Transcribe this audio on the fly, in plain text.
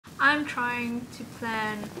I'm trying to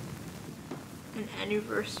plan an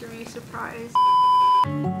anniversary surprise.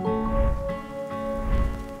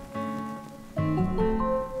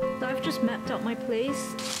 So I've just mapped out my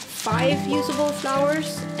place. 5 usable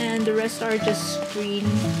flowers and the rest are just green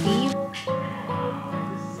leaves.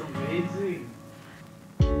 This is amazing.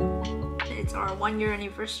 It's our 1-year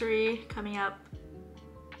anniversary coming up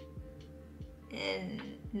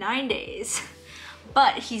in 9 days.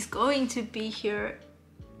 But he's going to be here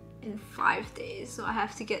in 5 days, so I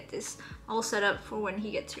have to get this all set up for when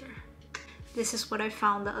he gets here. This is what I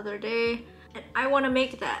found the other day and I want to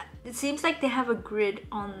make that. It seems like they have a grid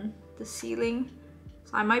on the ceiling,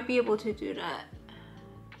 so I might be able to do that,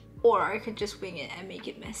 or I could just wing it and make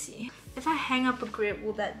it messy. If I hang up a grid,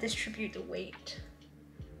 will that distribute the weight?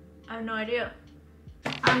 I have no idea.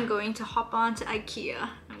 I'm going to hop on to IKEA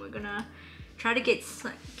and we're gonna try to get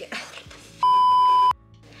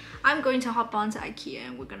I'm going to hop onto IKEA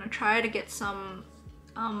and we're gonna try to get some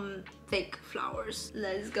fake flowers.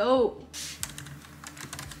 Let's go!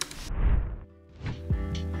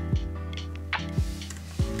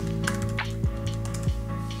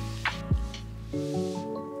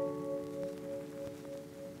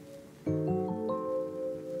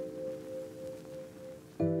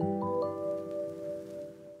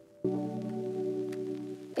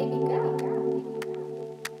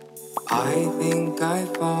 I think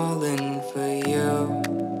I've fallen for you,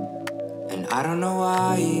 and I don't know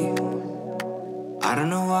why, I don't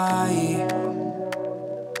know why.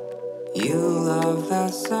 You love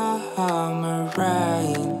that summer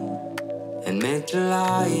rain in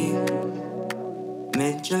mid-July,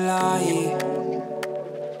 mid-July.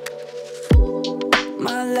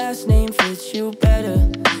 My last name fits you better.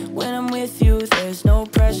 When I'm with you, there's no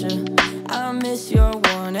pressure. I miss your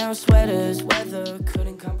worn-out sweaters. Weather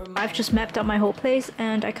couldn't compromise. I've just mapped out my whole place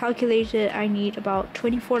and I calculated I need about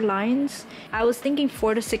 24 lines. I was thinking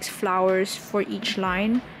 4 to 6 flowers for each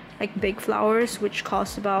line, like big flowers, which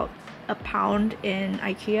cost about £1 in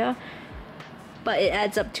IKEA. But it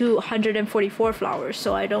adds up to 144 flowers,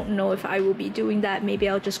 so I don't know if I will be doing that. Maybe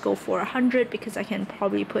I'll just go for 100 because I can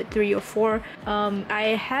probably put 3 or 4.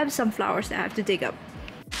 I have some flowers that I have to dig up.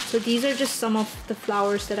 So these are just some of the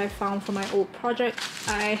flowers that I found for my old project.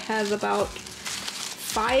 I have about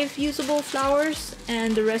 5 usable flowers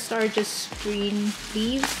and the rest are just green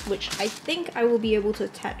leaves, which I think I will be able to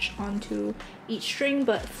attach onto each string,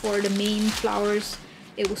 but for the main flowers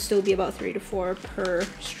it will still be about 3 to 4 per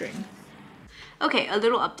string. Okay, a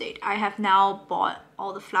little update. I have now bought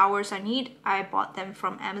all the flowers I need. I bought them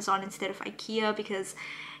from Amazon instead of IKEA because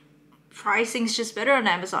pricing's just better on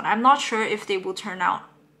Amazon. I'm not sure if they will turn out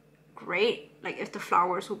great, like if the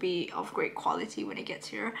flowers will be of great quality when it gets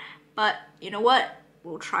here, but you know what?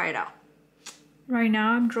 We'll try it out. Right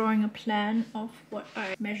now I'm drawing a plan of what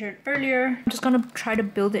I measured earlier. I'm just gonna try to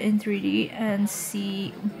build it in 3D and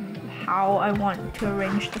see how I want to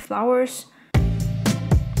arrange the flowers.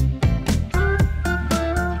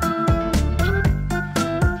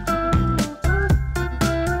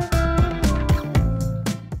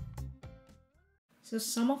 So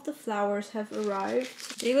some of the flowers have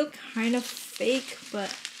arrived. They look kind of fake, but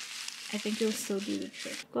I think it'll still do the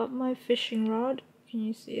trick. Got my fishing rod. Can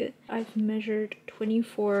you see it? I've measured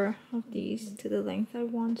 24 of these to the length I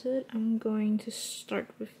wanted. I'm going to start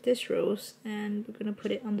with this rose and we're gonna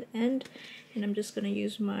put it on the end, and I'm just gonna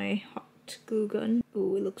use my hot glue gun.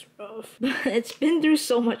 Oh, it looks rough. It's been through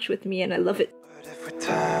so much with me and I love it. But if we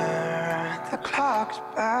turn the clocks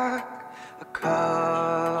back a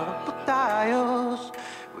couple dials,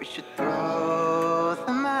 we should throw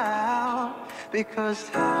them out because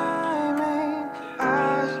time ain't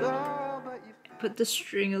ours. Put the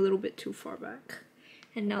string a little bit too far back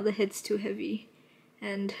and now the head's too heavy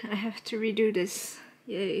and I have to redo this.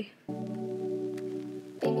 Yay.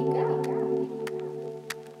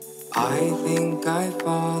 I think I've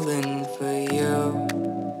fallen for you,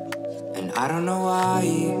 and I don't know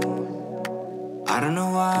why, I don't know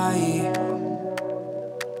why.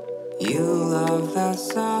 You love that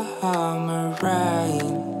summer rain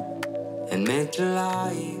in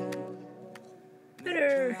mid-July.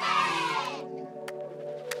 Better.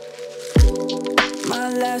 My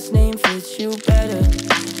last name fits you better.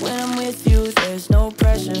 When I'm with you, there's no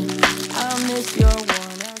pressure. I miss your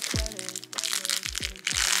worn-out sweaters.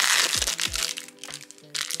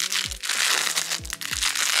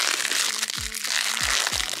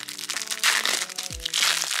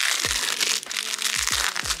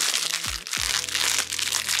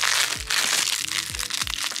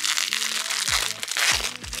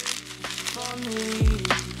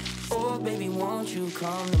 Oh, baby, won't you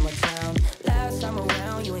come to my town? Last time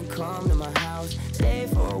around, you ain't come to my house. Stay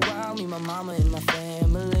for a while. me, my mama, and my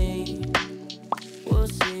family. We'll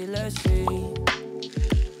see, let's see.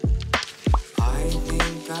 I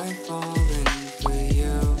think I've fallen for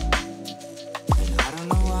you, and I don't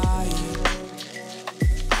know why.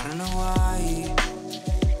 I don't know why.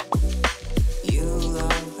 You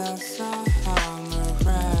love that summer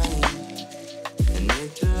rain in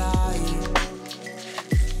mid-July,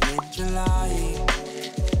 mid-July.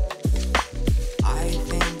 I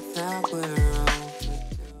think that we're overdue.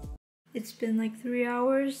 It's been like 3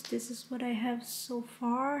 hours. This is what I have so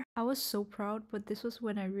far. I was so proud, but this was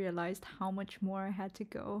when I realized how much more I had to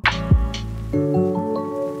go.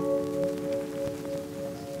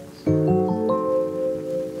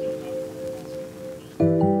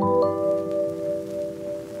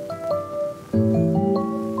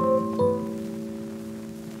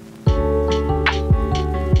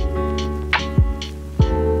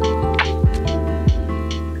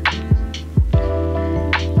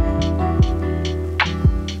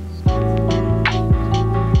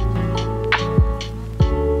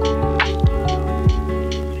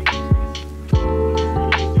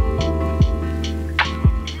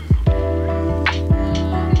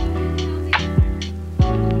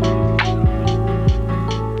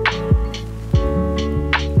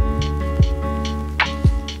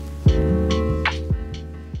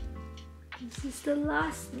 The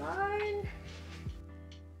last line.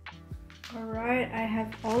 Alright, I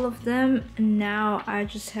have all of them, and now I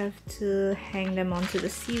just have to hang them onto the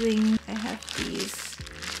ceiling. I have these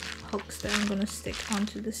hooks that I'm gonna stick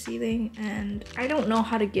onto the ceiling, and I don't know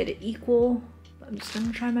how to get it equal, but I'm just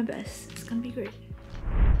gonna try my best. It's gonna be great.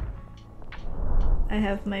 I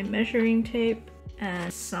have my measuring tape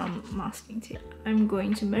and some masking tape. I'm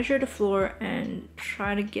going to measure the floor and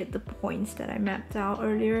try to get the points that I mapped out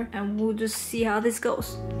earlier, and we'll just see how this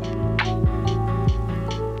goes.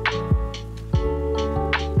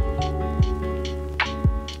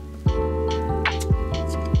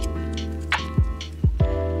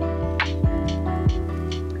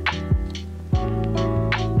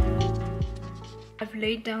 I've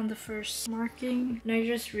laid down the first marking, and I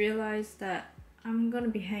just realized that I'm gonna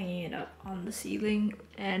be hanging it up on the ceiling,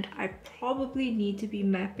 and I probably need to be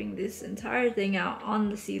mapping this entire thing out on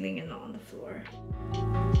the ceiling and on the floor.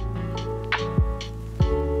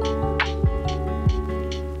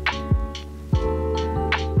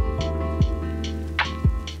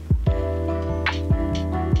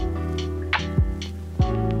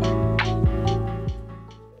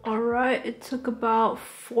 Alright, it took about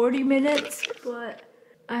 40 minutes, but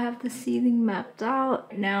I have the ceiling mapped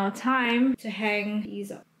out. Now time to hang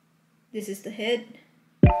these up. This is the head.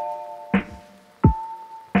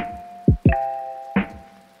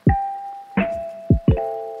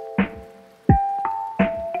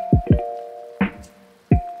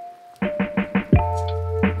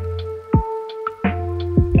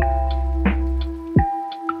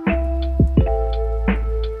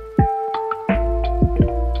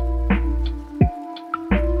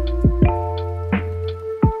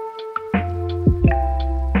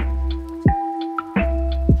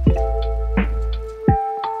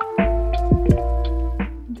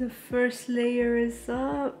 First layer is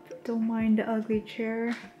up. Don't mind the ugly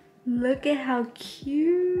chair. Look at how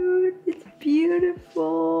cute. It's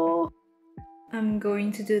beautiful. I'm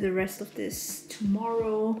going to do the rest of this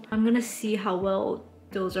tomorrow. I'm gonna see how well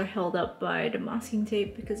those are held up by the masking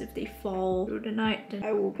tape, because if they fall through the night, then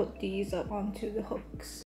I will put these up onto the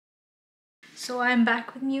hooks. So I'm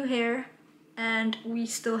back with new hair, and we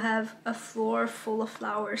still have a floor full of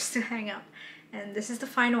flowers to hang up. And this is the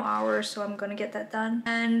final hour, so I'm gonna get that done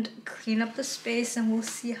and clean up the space, and we'll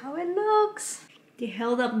see how it looks. They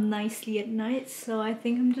held up nicely at night, so I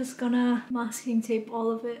think I'm just gonna masking tape all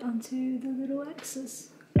of it onto the little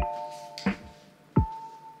X's.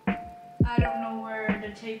 I don't know where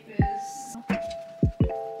the tape is.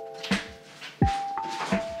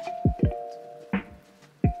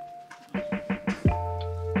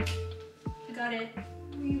 I got it.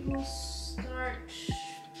 We will start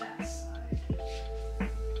that side.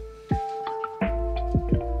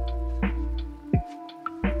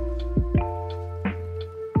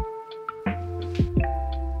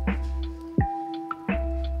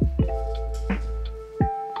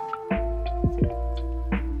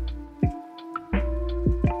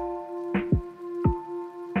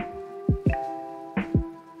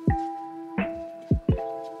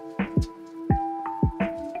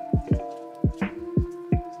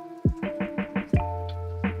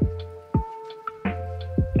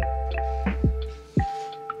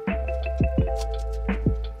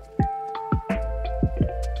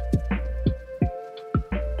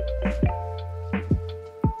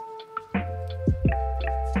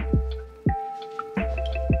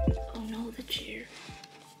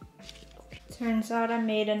 Turns out I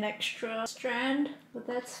made an extra strand, but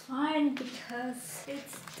that's fine because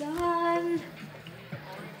it's done.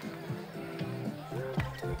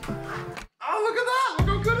 Oh, look at that! Look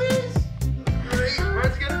how good it is! Great!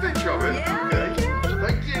 Let's get a picture of it. Yeah, okay.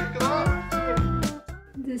 Thank you, look at that!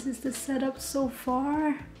 This is the setup so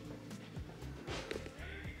far.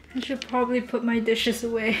 I should probably put my dishes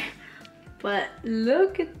away, but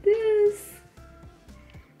look at this!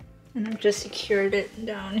 And I've just secured it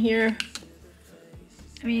down here.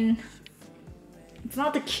 I mean, it's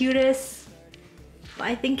not the cutest, but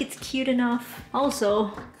I think it's cute enough.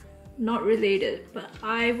 Also, not related, but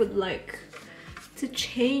I would like to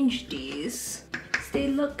change these. They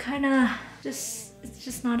look kinda it's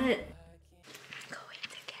just not it. I'm going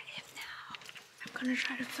to get him now. I'm gonna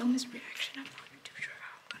try to film his reaction. I'm not too sure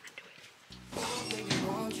how I'm gonna do it.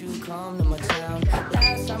 Won't you come to my town?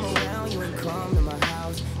 Last time around, you would come to my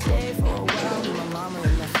house. Stay for a while with my mama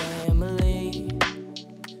and my family.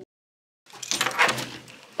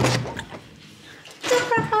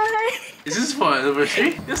 Is this for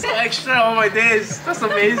anniversary? You're so extra on my days. That's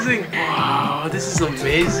amazing. Wow, this is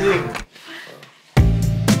amazing.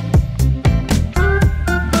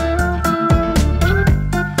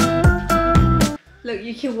 Look,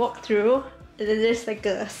 you can walk through, and then there's like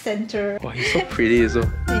a center. Wow, he's so pretty as well.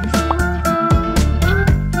 Thanks.